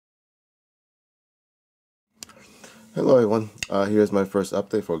Hello everyone, here's my first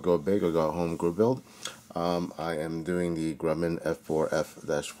update for Go Big or Go Home group build. I am doing the Grumman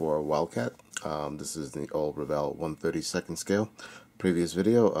F4F-4 Wildcat. This is the old Revell 1/32 scale. Previous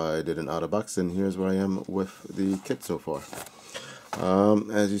video I did an out of box, and here's where I am with the kit so far.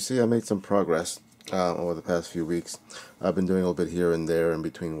 As you see, I made some progress over the past few weeks. I've been doing a little bit here and there in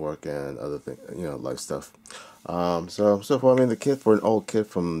between work and other things, life stuff. So far, I mean, the kit, for an old kit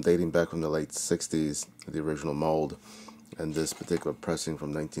from dating back from the late 60s, the original mold, and this particular pressing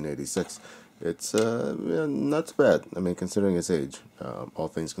from 1986, it's not too bad. I mean, considering its age, all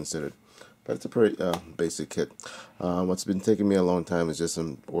things considered. But it's a pretty basic kit. What's been taking me a long time is just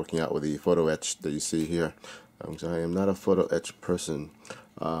working out with the photo etch that you see here. So I am not a photo etch person.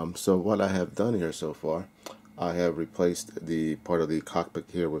 So what I have done here so far, I have replaced the part of the cockpit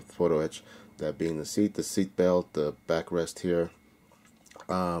here with photo etch, that being the seat belt, the backrest here.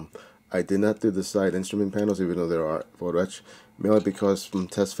 I did not do the side instrument panels, even though there are photo etch, mainly because from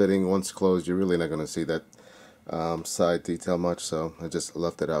test fitting, once closed, you're really not going to see that side detail much, so I just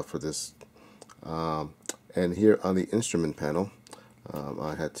left it out for this. And here on the instrument panel,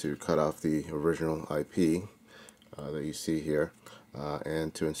 I had to cut off the original IP that you see here,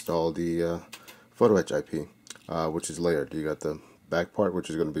 and to install the photo etch IP, which is layered. You got the back part, which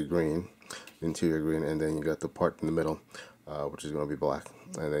is going to be green, interior green, and then you got the part in the middle, which is going to be black,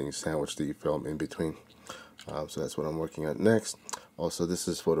 and then you sandwich the film in between. So that's what I'm working on next. Also, this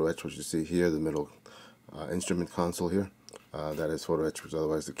is photo etch, which you see here, the middle instrument console here. That is photo etch, because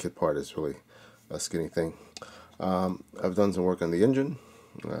otherwise the kit part is really a skinny thing. I've done some work on the engine,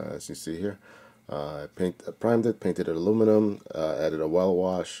 as you see here. I primed it, painted it aluminum, added a well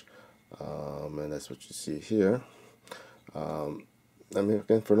wash, and that's what you see here. I mean,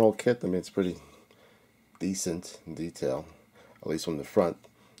 again, for an old kit, I mean, it's pretty decent in detail, at least from the front.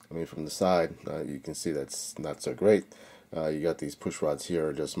 I mean, from the side, you can see that's not so great. You got these push rods here,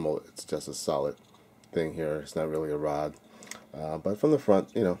 it's just a solid thing here. It's not really a rod, but from the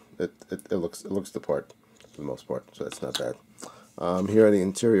front, it looks the part for the most part, so that's not bad. Here on the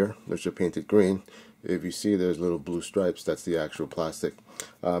interior, which are painted green, if you see there's little blue stripes, that's the actual plastic.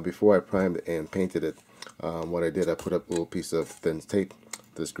 Before I primed and painted it, what I did, I put up a little piece of thin tape,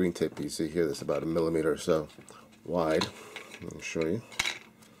 this green tape you see here, that's about 1 millimeter or so wide. Let me show you.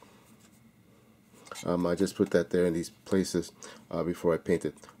 I just put that there in these places before I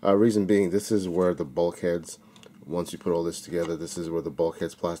painted. Reason being, this is where the bulkheads, once you put all this together, this is where the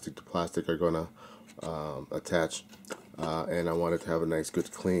bulkheads, plastic to plastic, are going to attach. And I wanted to have a nice,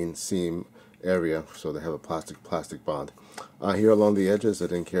 good, clean seam area, so they have a plastic bond. Here along the edges, I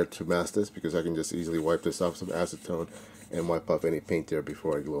didn't care to mask this because I can just easily wipe this off some acetone and wipe off any paint there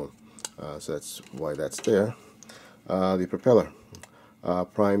before I glue them. So that's why that's there. The propeller,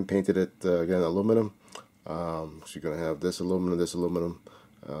 prime painted it again aluminum. So you're going to have this aluminum.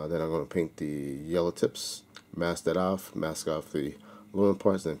 Then I'm going to paint the yellow tips, mask off the aluminum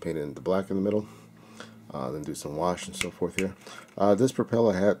parts, then paint it in the black in the middle. Then do some wash and so forth here. This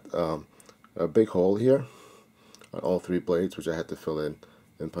propeller had a big hole here on all 3 blades, which I had to fill in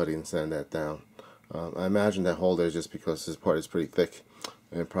and putty and sand that down. I imagine that hole there is just because this part is pretty thick,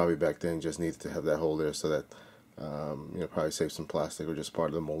 and probably back then just needed to have that hole there so that probably save some plastic, or just part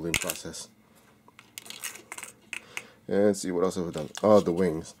of the molding process. And see what else have I done. Oh, the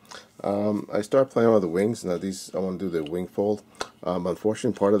wings. I started playing with the wings. Now these, I want to do the wing fold.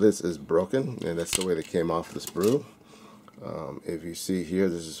 Unfortunately, part of this is broken, and that's the way they came off the sprue. If you see here,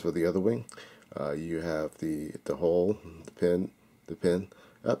 this is for the other wing. You have the hole, the pin.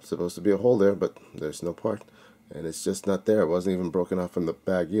 Yep, supposed to be a hole there, but there's no part, and it's just not there. It wasn't even broken off from the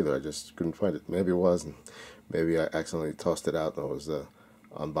bag either. I just couldn't find it. Maybe it was, and maybe I accidentally tossed it out and I was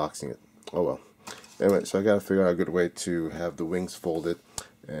unboxing it. Oh well. Anyway, so I got to figure out a good way to have the wings folded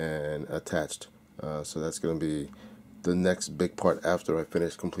and attached. So that's going to be the next big part after I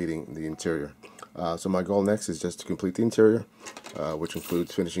finish completing the interior. So my goal next is just to complete the interior, which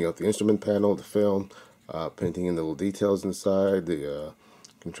includes finishing up the instrument panel, the film, painting in the little details inside, the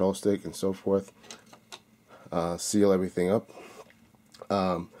control stick and so forth, seal everything up,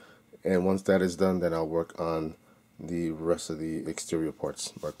 and once that is done, then I'll work on the rest of the exterior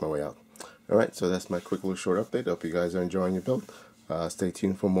parts, work my way out. Alright, so that's my quick little short update. I hope you guys are enjoying your build. Stay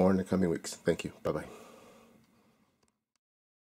tuned for more in the coming weeks. Thank you. Bye-bye.